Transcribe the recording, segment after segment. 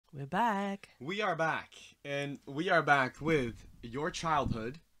We're back. We are back, and we are back with your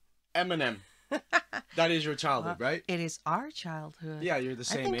childhood, Eminem. That is your childhood, right? It is our childhood. Yeah, you're the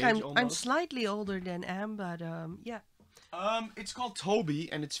same I think age I'm almost. slightly older than Am, but yeah. It's called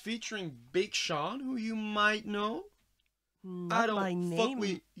Tobey, and it's featuring Big Sean, who you might know. Not I don't my fuck name.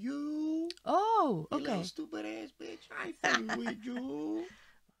 with you. Oh, You okay. little stupid ass bitch. I ain't fucking with you.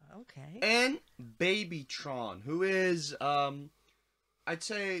 Okay. And BabyTron, who is I'd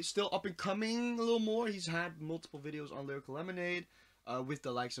say still up and coming a little more. He's had multiple videos on Lyrical Lemonade, with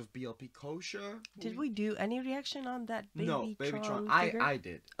the likes of BLP Kosher. Did we do any reaction on that BabyTron? No, BabyTron. figure? I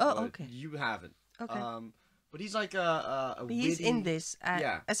did. Oh, but okay. You haven't. Okay. But he's like a But he's witty... in this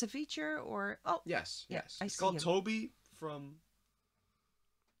yeah. as a feature, or Yes, yeah, yes. I It's see called him. Tobey from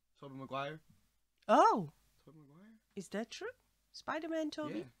Tobey Maguire. Oh, Tobey Maguire? is that true? Spider-Man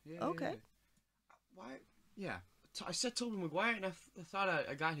Toby? Yeah. Okay. Why? Yeah. I said Tobey Maguire, and I thought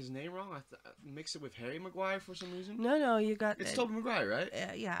I got his name wrong. I mixed it with Harry Maguire for some reason. No, you got It's Tobey Maguire,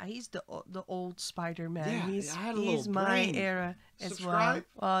 right? yeah, he's the old Spider-Man. Yeah, I had a he's little my brain. era as Subscribe,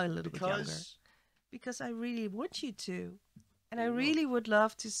 well. Well, a little bit younger. Because Because I really want you to. And I You will. really would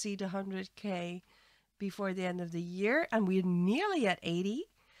love to see the 100K before the end of the year. And we're nearly at 80.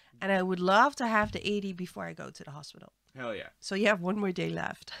 And I would love to have the 80 before I go to the hospital. hell yeah. So you have one more day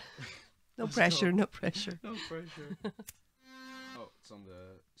left. No Let's pressure, go. no pressure. No pressure. Oh, it's on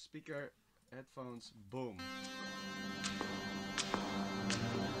the speaker, headphones, boom.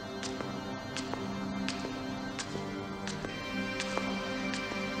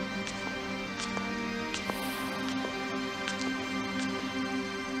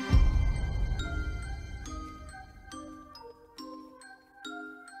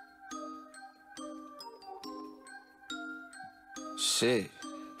 Shit,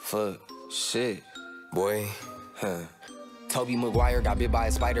 fuck, shit, boy, huh. Tobey Maguire got bit by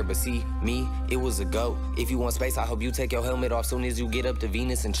a spider, but see, me, it was a goat. If you want space, I hope you take your helmet off soon as you get up to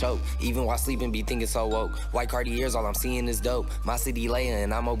Venus and choke. Even while sleeping, be thinking so woke. White Cartiers, all I'm seeing is dope. My city Leia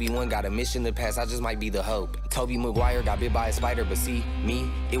and I'm Obi-Wan, got a mission to pass, I just might be the hope. Tobey Maguire got bit by a spider, but see, me,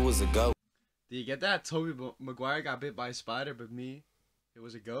 it was a goat. Do you get that? Tobey Maguire got bit by a spider, but me, it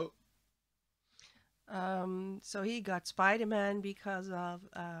was a goat. So he got Spider-Man because of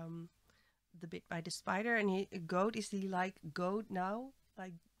the bit by the spider, and goat, is he like goat now,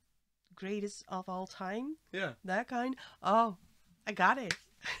 like greatest of all time, Yeah. that kind? Oh, I got it.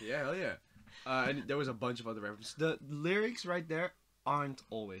 Yeah, hell yeah. And there was a bunch of other references. The lyrics right there aren't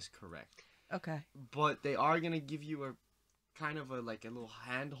always correct, Okay. but they are gonna give you a kind of a like a little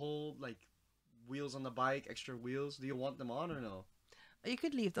handhold, like wheels on the bike, extra wheels. Do you want them on or no? You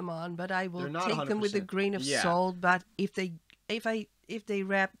could leave them on, but I will They're not take them with a 100%. grain of Yeah. salt. But if they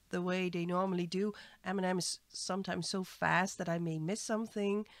rap the way they normally do, Eminem is sometimes so fast that I may miss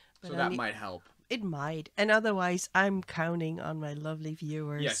something. But So I that need- might help. It might, and otherwise, I'm counting on my lovely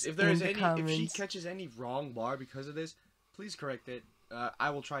viewers. Yes, if there's in the any, comments. if she catches any wrong bar because of this, please correct it.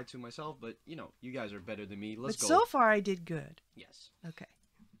 I will try to myself, but you know, you guys are better than me. Let's But go. so far, I did good. Yes. Okay.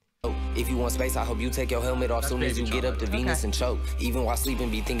 If you want space, I hope you take your helmet off That's soon as you BabyTron, get up to by the way. Venus Okay. and choke. Even while sleeping,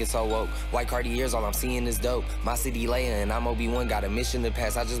 be thinking so woke. White Cartiers, all I'm seeing is dope. My city Leia and I'm Obi-Wan, got a mission to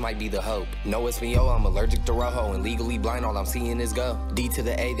pass, I just might be the hope. No Espanol, I'm allergic to Rojo, and legally blind, all I'm seeing is go. D to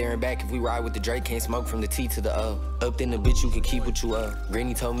the A, there and back, if we ride with the Drake, can't smoke from the T to the O. Up in the bitch, you can keep what you owe.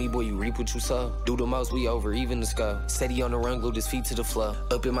 Granny told me, boy, you reap what you sow. Do the most, we over, even the skull. Steady on the run, glued his feet to the floor.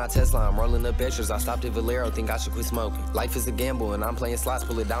 Up in my Tesla, I'm rolling up extras, I stopped at Valero, think I should quit smoking. Life is a gamble, and I'm playing slots,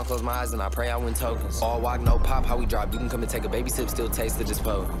 pull it down, close my eyes, and I pray I win tokens. All walk, no pop, how we drop. You can come and take a baby sip, still taste the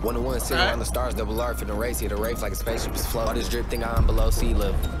dispo. 1-1, sitting around the stars, double R for the race. Hit a race like a spaceship is floating. All this drip thing I'm below sea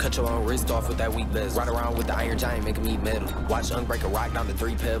level. Cut your own wrist off with that weak bezel. Ride around with the iron giant, make 'em eat metal. Watch Unk break a rock down to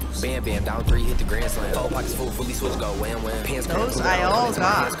 3 pebbles. Bam, bam, down 3, hit the grand slam. 4 pockets full, fully switch, go wham, wham. Pants cramp, Those put it I on, all into my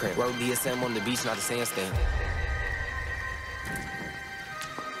got. hands cramp. Road DSM on the beach, not a sandstand.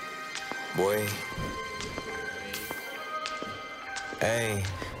 Boy. Hey,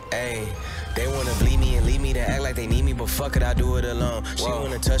 hey. They wanna bleed me and leave me to act like they need me, but fuck it, I do it alone. She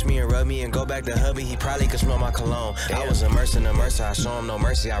wanna touch me and rub me and go back to hubby, he probably could smell my cologne. I was immersed in mercy, I show him no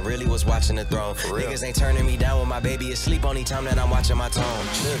mercy, I really was watching the throne. Niggas ain't turning me down when my baby is asleep on the time that I'm watching my tone.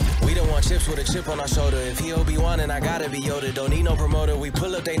 Look, we don't want chips with a chip on our shoulder. If he Obi-Wan, then I gotta be Yoda. Don't need no promoter, we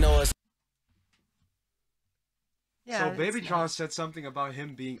pull up, they know us. Yeah. So that's BabyTron nice. said something about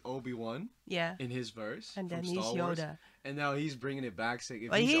him being Obi-Wan Yeah. in his verse, And then from he's Star Wars, Yoda. and now he's bringing it back, saying if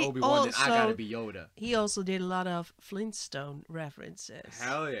But he's he Obi-Wan, then I gotta also- be Yoda. He also did a lot of Flintstone references.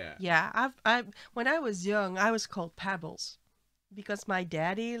 Hell yeah. Yeah. When I was young, I was called Pebbles. Because my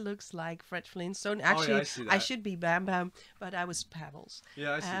daddy looks like Fred Flintstone. Oh, yeah, Actually, I see I that. should be Bam Bam, but I was Pebbles.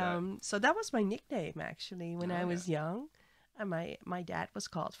 Yeah, I see that. So that was my nickname actually when Oh, I yeah. was young. And my dad was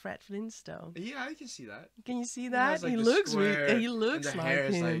called Fred Flintstone. Yeah, I can see that. Can you see He that? has, like, He the looks square, he and looks the like hair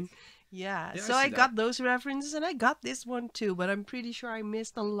is, him. like- Yeah. Yeah, So I I see got that. those references and I got this one too, but I'm pretty sure I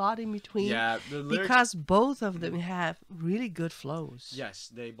missed a lot in between. Yeah, the lyrics. Because both of them have really good flows. Yes,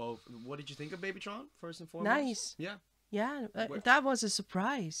 they both. What did you think of BabyTron first and foremost? Nice. Yeah, Yeah, Where- that was a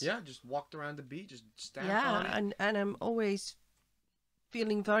surprise. yeah. Just walked around the beat, just stamped Yeah, on it. and I'm always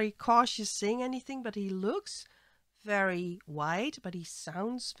feeling very cautious saying anything, but he looks very white, but he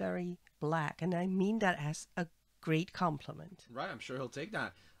sounds very black, and I mean that as a great compliment. Right, I'm sure he'll take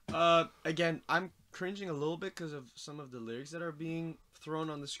that. Again, I'm cringing a little bit because of some of the lyrics that are being thrown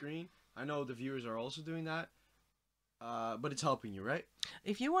on the screen. I know the viewers are also doing that. But it's helping you, right?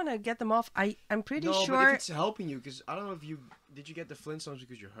 If you want to get them off, I'm pretty no, sure. but if it's helping you, because I don't know if you did you get the Flintstones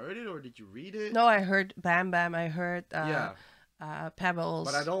because you heard it or did you read it? No, I heard Bam Bam. I heard Yeah. Pebbles.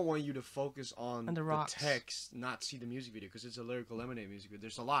 But I don't want you to focus on And the rocks. text, not see the music video, because it's a Lyrical Lemonade music video.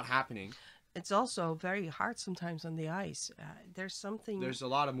 There's a lot happening. It's also very hard sometimes on the ice. There's something. There's a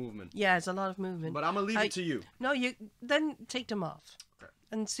lot of movement. Yeah, it's a lot of movement. But I'm gonna leave it to you. No, you then take them off. Okay.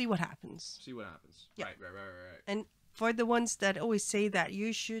 And see what happens. See what happens. Yeah. Right. And for the ones that always say that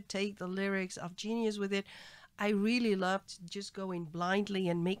you should take the lyrics of Genius with it, I really love to just go in blindly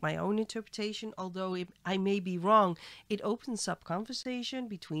and make my own interpretation. Although I may be wrong, it opens up conversation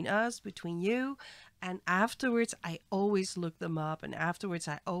between us, between you. And afterwards, I always look them up. And afterwards,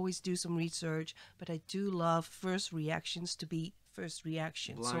 I always do some research. But I do love first reactions to be first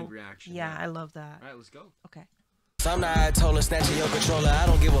reactions. Blind reaction, Yeah, yeah. I love that. All right, let's go. Okay. I'm not Ayatollah snatching your controller. I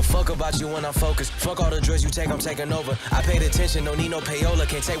don't give a fuck about you when I'm focused. Fuck all the drugs you take, I'm taking over. I paid attention, don't need no payola.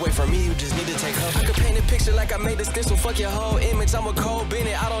 Can't take away from me, you just need to take cover. I could paint a picture like I made a stencil. Fuck your whole image, I'm a cold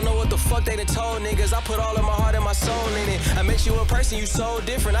Bennett. I don't know what the fuck they done told niggas. I put all of my heart and my soul in it. I met you in person, you so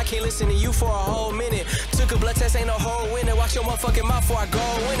different. I can't listen to you for a whole minute. Took a blood test, ain't no whole winner. Watch your motherfucking mouth before I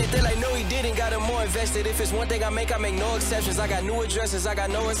go win it. They like, no he didn't, got him more invested. If it's one thing I make no exceptions. I got new addresses, I got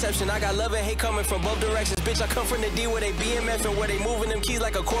no exception. I got love and hate coming from both directions. Bitch, I come from the D where they BMF and where they moving them keys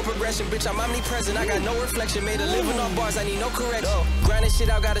like a chord progression. Bitch, I'm omnipresent, I got no reflection. Made a living off bars, I need no correction. Grinding shit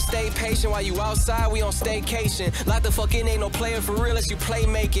out, gotta stay patient. While you outside, we on staycation. Lock the fuck in, ain't no player for real unless you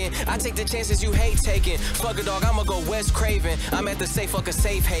playmaking. I take the chances you hate taking. Fuck a dog, I'ma go Wes Craven. I'm at the safe, fuck a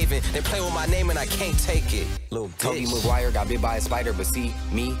safe haven. They play with my name and I can't take it. Little Tobey Maguire got bit by a spider, but see,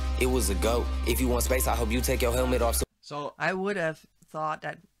 me, it was a goat. If you want space, I hope you take your helmet off. So I would have thought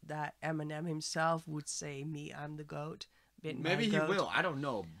that Eminem himself would say, "Me, I'm the goat." Bit maybe my he goat. will. I don't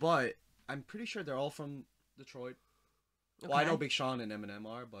know, but I'm pretty sure they're all from Detroit. Well, I know Okay. Big Sean and Eminem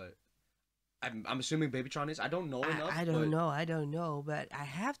are, but I'm assuming BabyTron is. I don't know enough. I but don't know, but I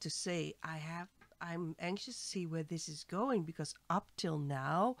have to say, I'm anxious to see where this is going because up till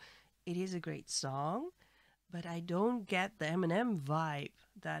now, it is a great song, but I don't get the Eminem vibe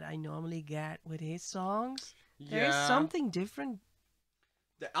that I normally get with his songs. There's Yeah. something different.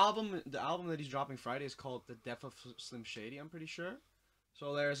 The album that he's dropping Friday is called The Death of Slim Shady. I'm pretty sure.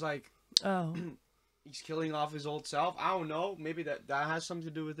 So there's like Oh, he's killing off his old self. I don't know. Maybe that has something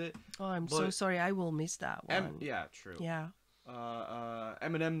to do with it. oh, I'm so But- sorry. I will miss that one. Yeah, true. Yeah.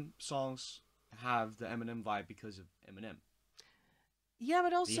 Eminem songs have the Eminem vibe because of Eminem. Yeah,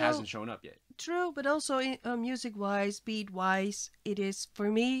 but also He hasn't shown up yet. true, but also music-wise, beat-wise, it is for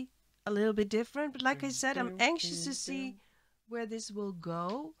me a little bit different. But like I said, I'm anxious to see where this will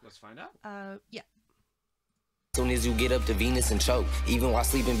go. Let's find out. Yeah. Soon as you get up to Venus and choke, even while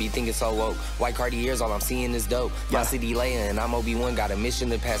sleeping be thinking so woke. White Cartiers, all I'm seeing is dope. My city Leia and I'm Obi-Wan, got a mission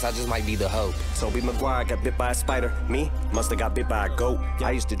to pass, I just might be the hope. Tobey Maguire got bit by a spider. Me must have got bit by a goat.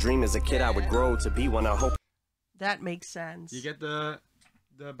 I used to dream as a kid I would grow to be one. I hope. That makes sense. You get the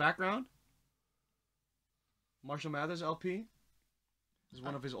background? Marshall Mathers LP. This is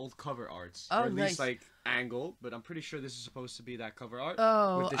one of his old cover arts. Oh, or at least nice. like angled, but I'm pretty sure this is supposed to be that cover art.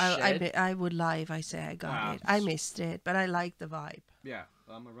 Oh, with the shed. I would lie if I say I got Wow. it. I missed it, but I like the vibe. Yeah,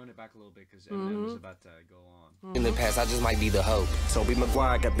 I'm gonna run it back a little bit because Eminem is about to go on. In the past, I just might be the hope. Tobey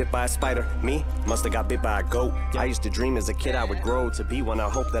Maguire got bit by a spider. Me must have got bit by a goat. I used to dream as a kid I would grow to be one. I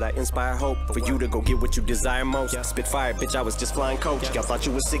hope that I inspire hope for you to go get what you desire most. Spit fire, bitch, I was just flying coach. Y'all thought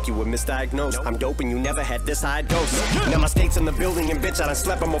you was sick, you were misdiagnosed. I'm dope and you never had this high dose. Now my state's in the building and bitch, I done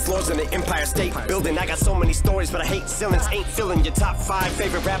slept on more floors than the Empire State Building. I got got so many stories, but I hate ceilings. Ain't filling your top 5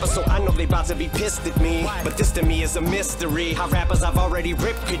 favorite rappers, so I know they about to be pissed at me. But this to me is a mystery. How rappers I've already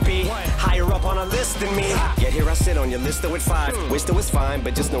ripped could be higher up on a list than me. Yet here I sit on your list though at 5. Wish though it's fine,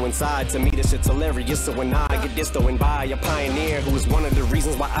 but just know inside to me this shit's hilarious. So when I get this though and by a pioneer who is one of the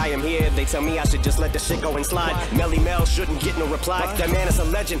reasons why I am here, they tell me I should just let the shit go and slide. Melly Mel shouldn't get no reply. That man is a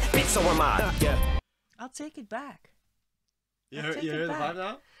legend, bitch, so am I. Yeah. I'll take it back. You hear the vibe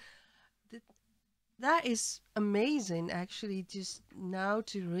now? That is amazing, actually, just now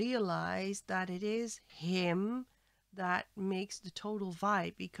to realize that it is him that makes the total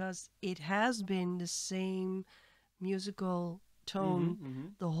vibe, because it has been the same musical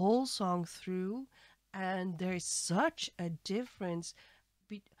tone the whole song through, and there's such a difference.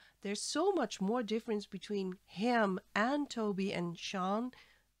 There's so much more difference between him and Tobey and Sean,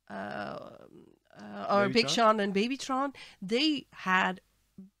 or Big Sean and BabyTron. They had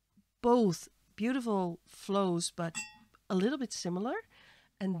both beautiful flows, but a little bit similar.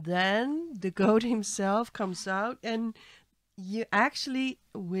 And then the goat himself comes out, and you actually,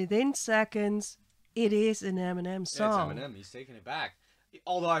 within seconds, it is an Eminem song. Yeah, it's Eminem. He's taking it back.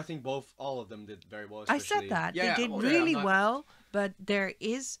 Although I think all of them did very well. I said that. They did really well, but there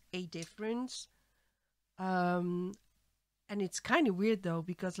is a difference. And it's kind of weird though,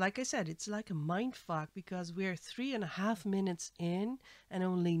 because like I said, it's like a mind fuck, because we're 3.5 minutes in, and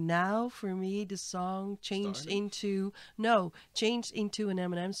only now for me the song changed into an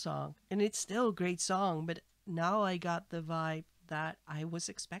Eminem song. And it's still a great song, but now I got the vibe that I was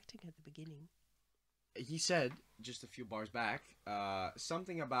expecting at the beginning. He said just a few bars back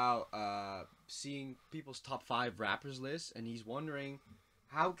something about seeing people's top 5 rappers list, and he's wondering,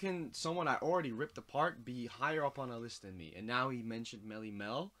 how can someone I already ripped apart be higher up on a list than me? And now he mentioned Melly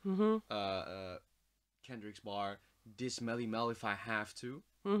Mel, Kendrick's bar, diss Melly Mel if I have to,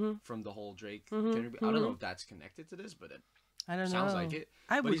 from the whole Drake. Kendrick. I don't know if that's connected to this, but it sounds like it.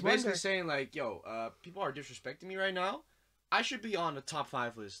 But he's basically saying like, yo, people are disrespecting me right now. I should be on the top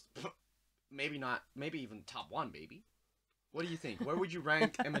 5 list. Maybe not, maybe even top 1, baby. What do you think? Where would you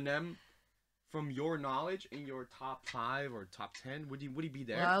rank Eminem? From your knowledge, in your top 5 or top 10, would he be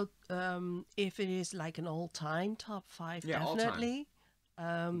there? Well, if it is like an all-time top 5, definitely.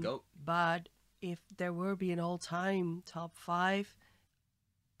 Go. But if there will be an all-time top 5,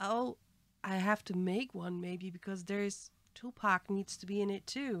 I have to make one maybe, because there's Tupac needs to be in it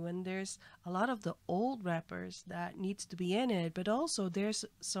too, and there's a lot of the old rappers that needs to be in it, but also there's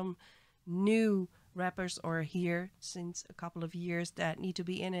some new rappers or here since a couple of years that need to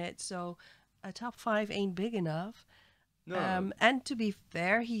be in it. So a top 5 ain't big enough. No. And to be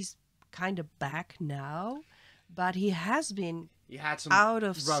fair, he's kind of back now, but he has been out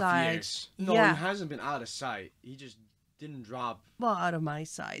of sight. Years. No, he hasn't been out of sight. He just didn't drop. Well, out of my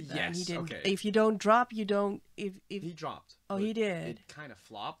sight. Then. Yes, he didn't. Okay. If you don't drop, you don't. If he dropped. Oh, he did. It kind of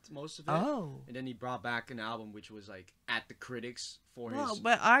flopped, most of it. Oh. And then he brought back an album which was like at the critics for his.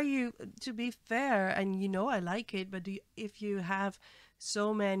 But are you? To be fair, and I like it, but if you have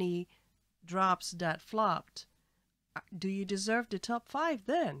so many drops that flopped, do you deserve the top 5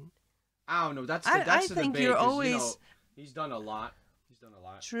 then? I don't know. That's I the think debate, you're always. He's done a lot.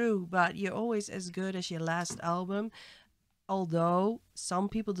 True, but you're always as good as your last album. Although some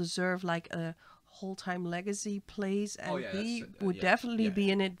people deserve like a whole-time legacy place, and he would definitely be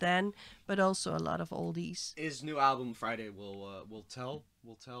in it then. But also a lot of oldies. His new album Friday will tell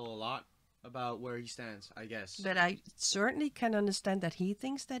a lot about where he stands, I guess. But I certainly can understand that he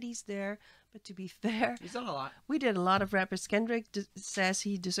thinks that he's there. But to be fair, he's done a lot. We did a lot of rappers. Kendrick says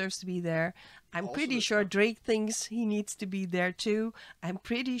he deserves to be there. I'm pretty sure Drake thinks he needs to be there too. I'm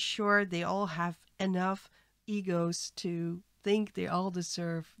pretty sure they all have enough egos to think they all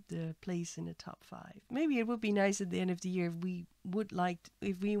deserve the place in the top 5. Maybe it would be nice at the end of the year if we would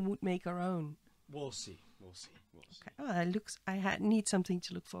make our own. We'll see. Okay. Oh, I need something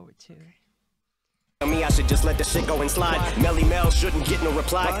to look forward to. Okay. Me, I should just let the shit go and slide. Melly Mel shouldn't get no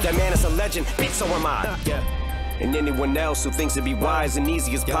reply. That man is a legend, bitch, so am I. And anyone else who thinks it'd be wise and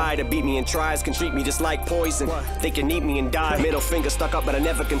easy as pie to beat me and tries can treat me just like poison. They can eat me and die. Middle finger stuck up, but I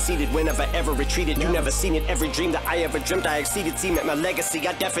never conceded. Whenever ever retreated, you never seen it. Every dream that I ever dreamt, I exceeded. Seem at my legacy,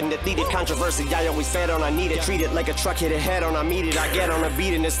 I definitely did. Controversy, I always fed on. I need it. Treat it like a truck hit a head on. I meet it. I get on a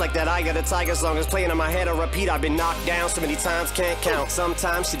beat, and it's like that. I got a tiger song is playing in my head. I repeat, I've been knocked down so many times, can't count.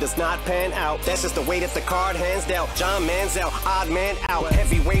 Sometimes she does not pan out. That's just the way that the card hands dealt. John Manziel, odd man out.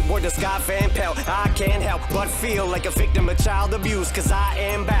 Heavyweight, word to Scott Van Pelt. I can't help but feel like a victim of child abuse, cause I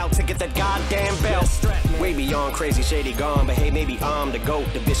am bound to get that goddamn belt. Way beyond crazy, shady gone, but hey, maybe I'm the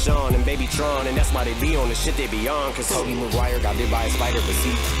GOAT, the bitch on and BabyTron, and that's why they be on the shit they be on, cause Tobey Maguire got bit by a spider, but see,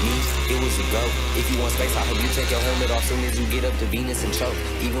 me, it was a go. If you want space, I hope you take your helmet off soon as you get up to Venus and choke.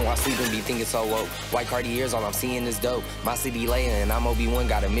 Even while sleeping, be thinking so woke. White Cartiers, all I'm seeing is dope. My city Leia and I'm Obi-Wan,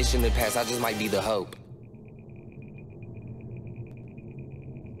 got a mission to pass, I just might be the hope.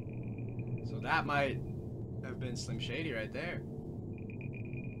 So that might have been Slim Shady right there.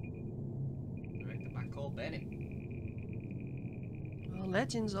 Directed by Cole Bennett. Well,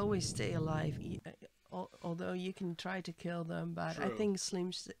 legends always stay alive, although you can try to kill them, but True. I think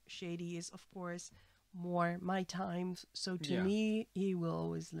Slim Shady is, of course, more my time, so to me, he will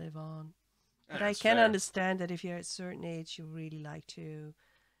always live on. But I can understand that if you're at a certain age, you really like to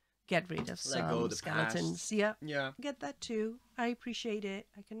get rid of some skeletons. Past. Yeah, yeah, get that too. I appreciate it.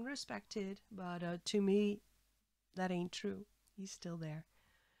 I can respect it, but to me, that ain't true. He's still there.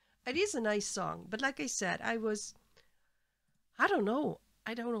 It is a nice song, but like I said, I don't know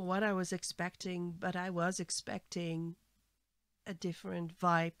what I was expecting, but I was expecting a different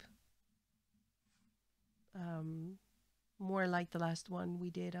vibe. More like the last one we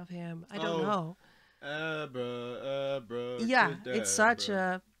did of him. I don't know. Yeah, it's such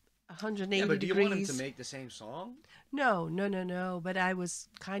a 180 but do you degrees. want him to make the same song? No. But I was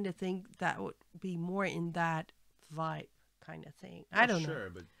kind of think that would be more in that vibe kind of thing. I don't know. Sure,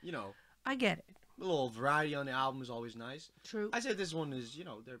 but you know, I get it. A little variety on the album is always nice. True. I said this one is, you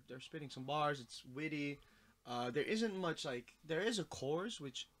know, they're spitting some bars. It's witty. There isn't much like there is a chorus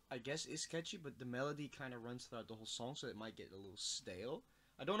which I guess is catchy, but the melody kind of runs throughout the whole song, so it might get a little stale.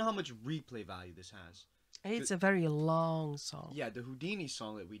 I don't know how much replay value this has. It's a very long song. Yeah, the Houdini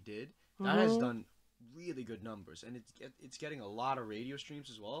song that we did, that has done really good numbers, and it's getting a lot of radio streams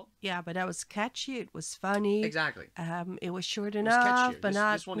as well. Yeah, but that was catchy. It was funny. Exactly. It was short enough, but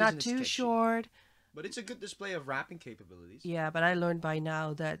not too short. But it's a good display of rapping capabilities. Yeah, but I learned by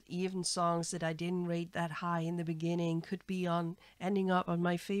now that even songs that I didn't rate that high in the beginning could be ending up on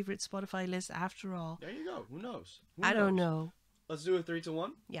my favorite Spotify list after all. There you go. Who knows? I don't know. Let's do it 3, 2,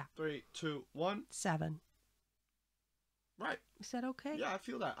 1. Yeah. 3, 2, 1. 7. Right. Is that okay? Yeah, I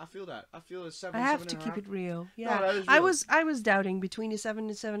feel that. I feel a 7. I have to keep it real. Yeah. No, that is real. I was doubting between a 7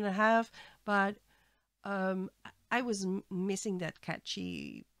 and 7.5, but I was missing that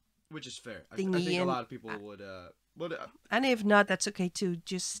catchy. Which is fair. I think a lot of people would. And if not, that's okay too.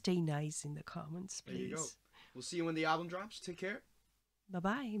 Just stay nice in the comments, please. There you go. We'll see you when the album drops. Take care.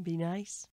 Bye-bye. Be nice.